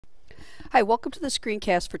Hi, welcome to the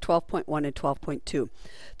screencast for 12.1 and 12.2.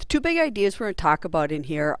 The two big ideas we're going to talk about in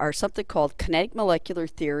here are something called kinetic molecular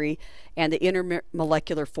theory and the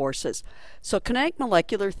intermolecular forces. So kinetic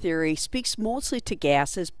molecular theory speaks mostly to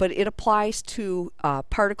gases, but it applies to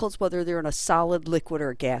particles whether they're in a solid, liquid,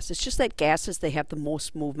 or a gas. It's just that gases, they have the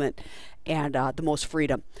most movement and the most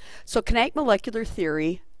freedom. So kinetic molecular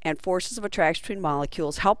theory and forces of attraction between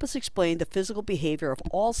molecules help us explain the physical behavior of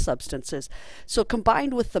all substances. So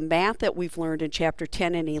combined with the math that we've learned in chapter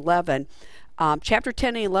 10 and 11, chapter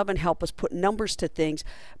 10 and 11 help us put numbers to things,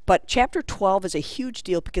 but chapter 12 is a huge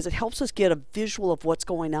deal because it helps us get a visual of what's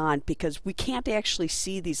going on because we can't actually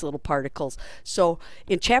see these little particles. So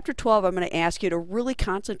in chapter 12, I'm going to ask you to really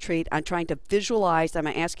concentrate on trying to visualize. I'm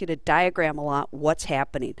going to ask you to diagram a lot what's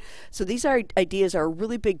happening. So these ideas are a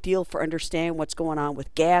really big deal for understanding what's going on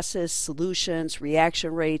with gases, solutions,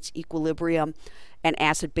 reaction rates, equilibrium, and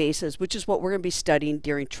acid bases, which is what we're going to be studying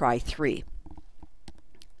during Try 3.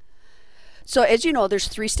 So as you know, there's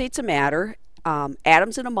three states of matter.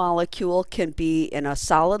 Atoms in a molecule can be in a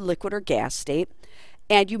solid, liquid, or gas state.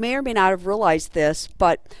 And you may or may not have realized this,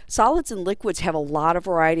 but solids and liquids have a lot of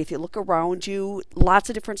variety. If you look around you, lots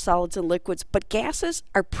of different solids and liquids, but gases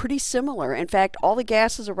are pretty similar. In fact, all the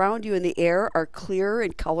gases around you in the air are clear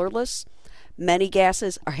and colorless. Many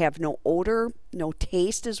gases have no odor, no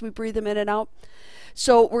taste as we breathe them in and out.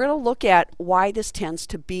 So we're going to look at why this tends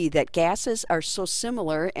to be that gases are so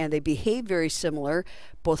similar and they behave very similar,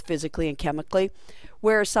 both physically and chemically,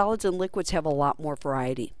 whereas solids and liquids have a lot more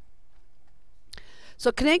variety.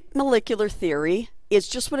 So kinetic molecular theory is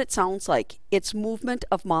just what it sounds like. It's movement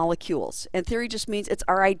of molecules. And theory just means it's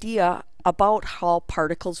our idea about how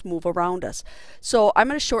particles move around us. So I'm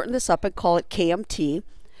going to shorten this up and call it KMT.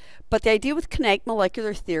 But the idea with kinetic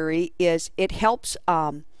molecular theory is it helps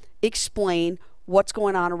explain what's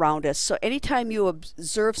going on around us. So anytime you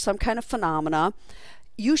observe some kind of phenomena,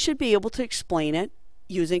 you should be able to explain it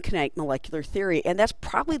using kinetic molecular theory. And that's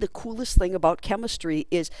probably the coolest thing about chemistry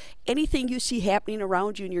is anything you see happening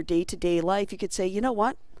around you in your day-to-day life, you could say, you know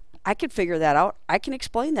what, I can figure that out. I can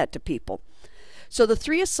explain that to people. So the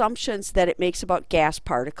three assumptions that it makes about gas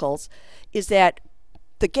particles is that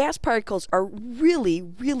the gas particles are really,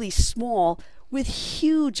 really small with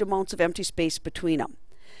huge amounts of empty space between them.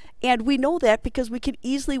 And we know that because we can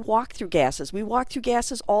easily walk through gases. We walk through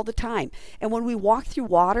gases all the time. And when we walk through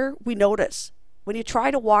water, we notice. When you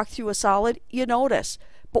try to walk through a solid, you notice.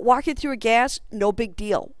 But walking through a gas, no big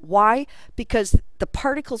deal. Why? Because the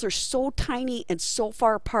particles are so tiny and so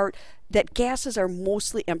far apart that gases are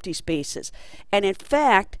mostly empty spaces. And in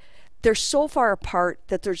fact, they're so far apart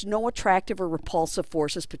that there's no attractive or repulsive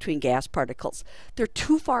forces between gas particles. They're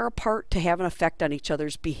too far apart to have an effect on each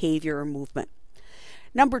other's behavior or movement.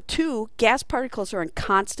 Number two, gas particles are in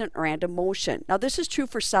constant random motion. Now this is true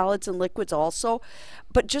for solids and liquids also,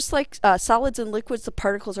 but just like solids and liquids, the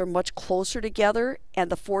particles are much closer together and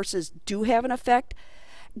the forces do have an effect.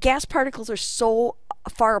 Gas particles are so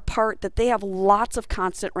far apart that they have lots of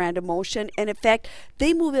constant random motion, and in fact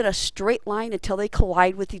they move in a straight line until they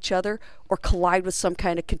collide with each other or collide with some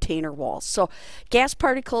kind of container walls. So gas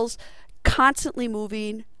particles constantly move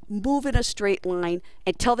in a straight line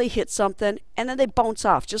until they hit something and then they bounce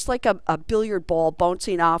off, just like a billiard ball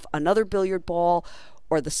bouncing off another billiard ball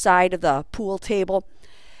or the side of the pool table.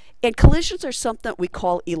 And collisions are something we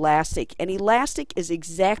call elastic, and elastic is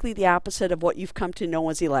exactly the opposite of what you've come to know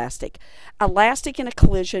as elastic. Elastic in a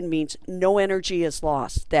collision means no energy is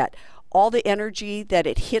lost, that all the energy that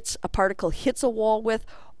a particle hits a wall with,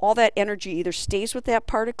 all that energy either stays with that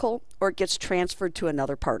particle or it gets transferred to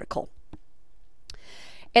another particle.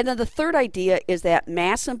 And then the third idea is that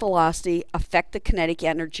mass and velocity affect the kinetic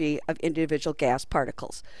energy of individual gas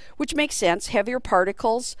particles, which makes sense. Heavier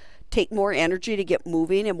particles take more energy to get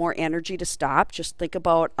moving and more energy to stop. Just think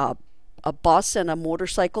about a bus and a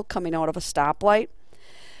motorcycle coming out of a stoplight.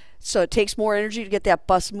 So it takes more energy to get that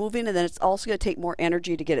bus moving, and then it's also going to take more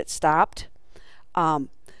energy to get it stopped.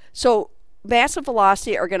 So mass and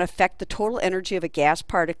velocity are going to affect the total energy of a gas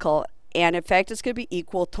particle, and in fact it's going to be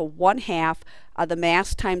equal to 1/2 of the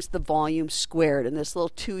mass times the volume squared. And this little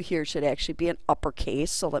 2 here should actually be an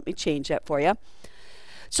uppercase, so let me change that for you.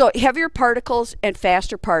 So heavier particles and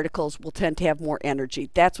faster particles will tend to have more energy.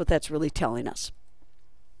 That's what that's really telling us.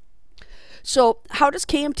 So how does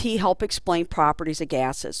KMT help explain properties of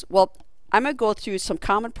gases? Well, I'm going to go through some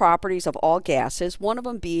common properties of all gases, one of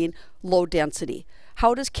them being low density.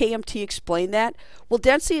 How does KMT explain that? Well,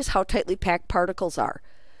 density is how tightly packed particles are.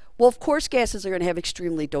 Well, of course, gases are going to have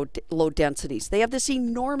extremely low densities. They have this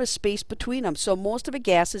enormous space between them. So most of a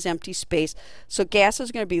gas is empty space. So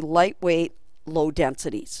gases are going to be lightweight, low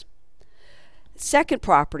densities. Second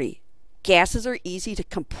property, Gases are easy to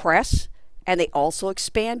compress, and they also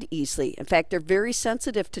expand easily. In fact, they're very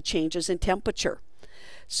sensitive to changes in temperature.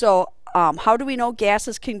 So how do we know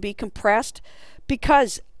gases can be compressed?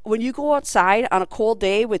 Because when you go outside on a cold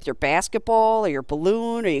day with your basketball or your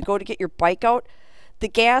balloon, or you go to get your bike out, the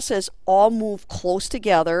gases all move close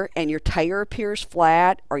together and your tire appears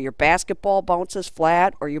flat, or your basketball bounces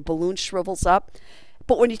flat, or your balloon shrivels up.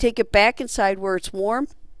 But when you take it back inside where it's warm,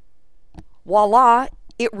 voila,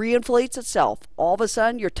 it reinflates itself. All of a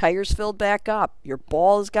sudden, your tire's filled back up. Your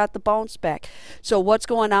ball has got the bounce back. So what's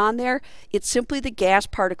going on there? It's simply the gas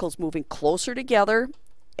particles moving closer together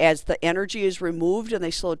as the energy is removed and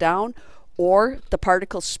they slow down, or the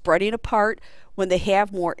particles spreading apart when they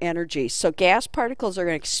have more energy. So gas particles are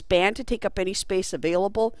going to expand to take up any space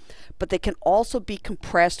available, but they can also be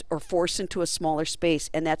compressed or forced into a smaller space,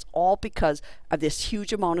 and that's all because of this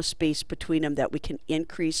huge amount of space between them that we can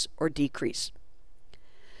increase or decrease.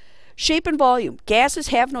 Shape and volume. Gases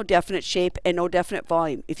have no definite shape and no definite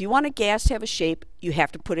volume. If you want a gas to have a shape, you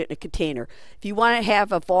have to put it in a container. If you want to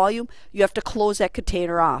have a volume, you have to close that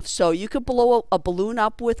container off. So you could blow a balloon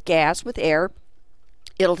up with gas, with air.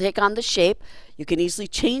 It'll take on the shape. You can easily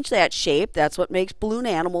change that shape. That's what makes balloon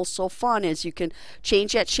animals so fun, is you can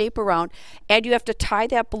change that shape around, and you have to tie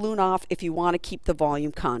that balloon off if you want to keep the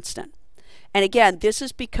volume constant. And again, this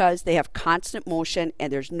is because they have constant motion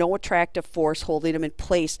and there's no attractive force holding them in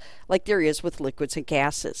place like there is with liquids and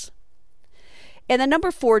gases. And then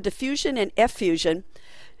number 4, diffusion and effusion.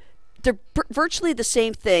 They're virtually the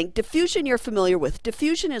same thing. Diffusion you're familiar with.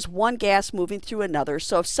 Diffusion is one gas moving through another.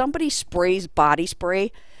 So if somebody sprays body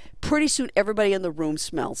spray, pretty soon everybody in the room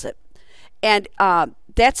smells it. And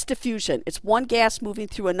that's diffusion. It's one gas moving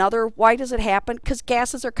through another. Why does it happen? Because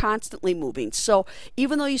gases are constantly moving. So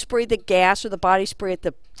even though you spray the gas or the body spray at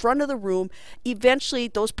the front of the room, eventually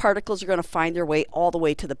those particles are going to find their way all the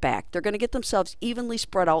way to the back. They're going to get themselves evenly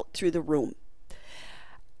spread out through the room.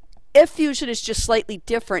 Effusion is just slightly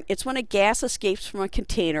different. It's when a gas escapes from a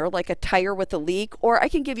container, like a tire with a leak, or I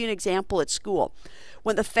can give you an example at school.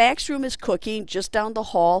 When the fax room is cooking just down the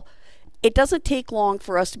hall, it doesn't take long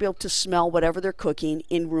for us to be able to smell whatever they're cooking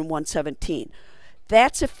in room 117.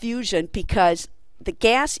 That's effusion because the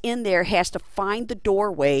gas in there has to find the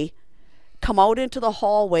doorway, come out into the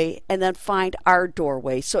hallway, and then find our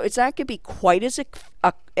doorway. So it's not going to be quite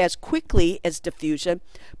as quickly as diffusion,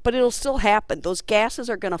 but it'll still happen. Those gases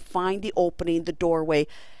are going to find the opening, the doorway,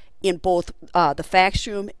 in both the fax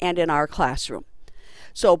room and in our classroom.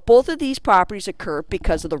 So both of these properties occur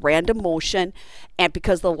because of the random motion and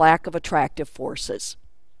because of the lack of attractive forces.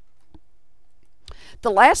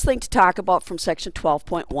 The last thing to talk about from section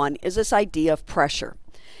 12.1 is this idea of pressure.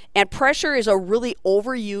 And pressure is a really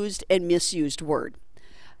overused and misused word.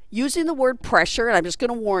 Using the word pressure, and I'm just going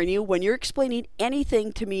to warn you, when you're explaining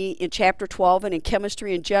anything to me in chapter 12 and in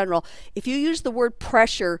chemistry in general, if you use the word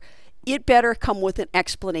pressure, it better come with an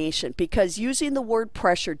explanation, because using the word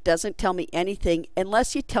pressure doesn't tell me anything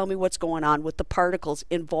unless you tell me what's going on with the particles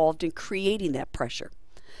involved in creating that pressure.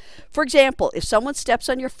 For example, if someone steps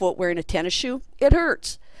on your foot wearing a tennis shoe, it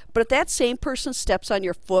hurts. But if that same person steps on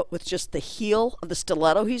your foot with just the heel of the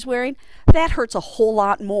stiletto he's wearing, that hurts a whole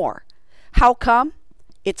lot more. How come?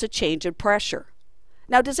 It's a change in pressure.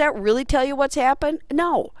 Now, does that really tell you what's happened?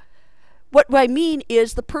 No. What I mean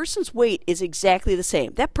is the person's weight is exactly the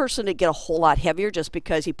same. That person didn't get a whole lot heavier just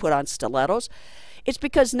because he put on stilettos. It's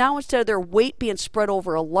because now instead of their weight being spread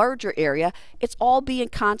over a larger area, it's all being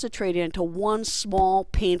concentrated into one small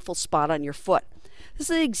painful spot on your foot. This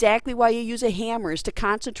is exactly why you use a hammer, is to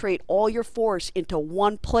concentrate all your force into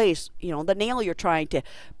one place, the nail you're trying to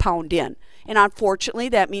pound in. And unfortunately,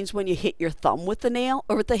 that means when you hit your thumb with the nail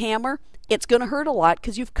or with the hammer, it's going to hurt a lot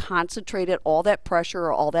because you've concentrated all that pressure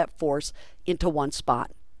or all that force into one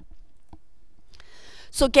spot.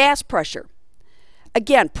 So gas pressure.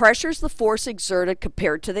 Again, pressure is the force exerted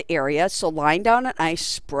compared to the area. So lying down on ice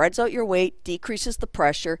spreads out your weight, decreases the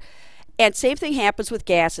pressure. And same thing happens with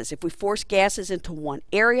gases. If we force gases into one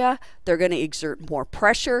area, they're going to exert more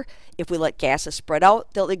pressure. If we let gases spread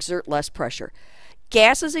out, they'll exert less pressure.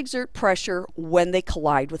 Gases exert pressure when they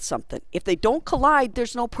collide with something. If they don't collide,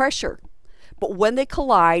 there's no pressure. But when they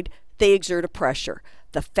collide, they exert a pressure.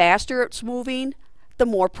 The faster it's moving, the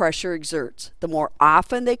more pressure exerts. The more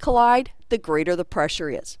often they collide, the greater the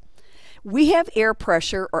pressure is. We have air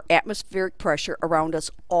pressure or atmospheric pressure around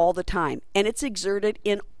us all the time, and it's exerted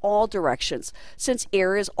in all directions since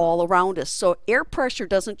air is all around us. So air pressure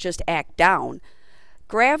doesn't just act down.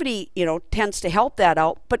 Gravity, tends to help that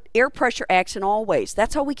out, but air pressure acts in all ways.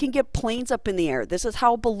 That's how we can get planes up in the air. This is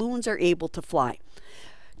how balloons are able to fly.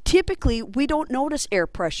 Typically, we don't notice air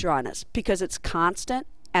pressure on us because it's constant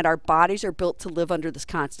and our bodies are built to live under this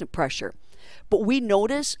constant pressure. But we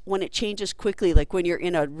notice when it changes quickly, like when you're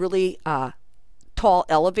in a really tall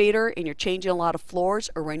elevator and you're changing a lot of floors,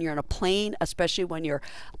 or when you're in a plane, especially when you're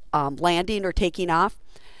landing or taking off,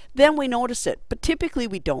 then we notice it. But typically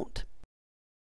we don't.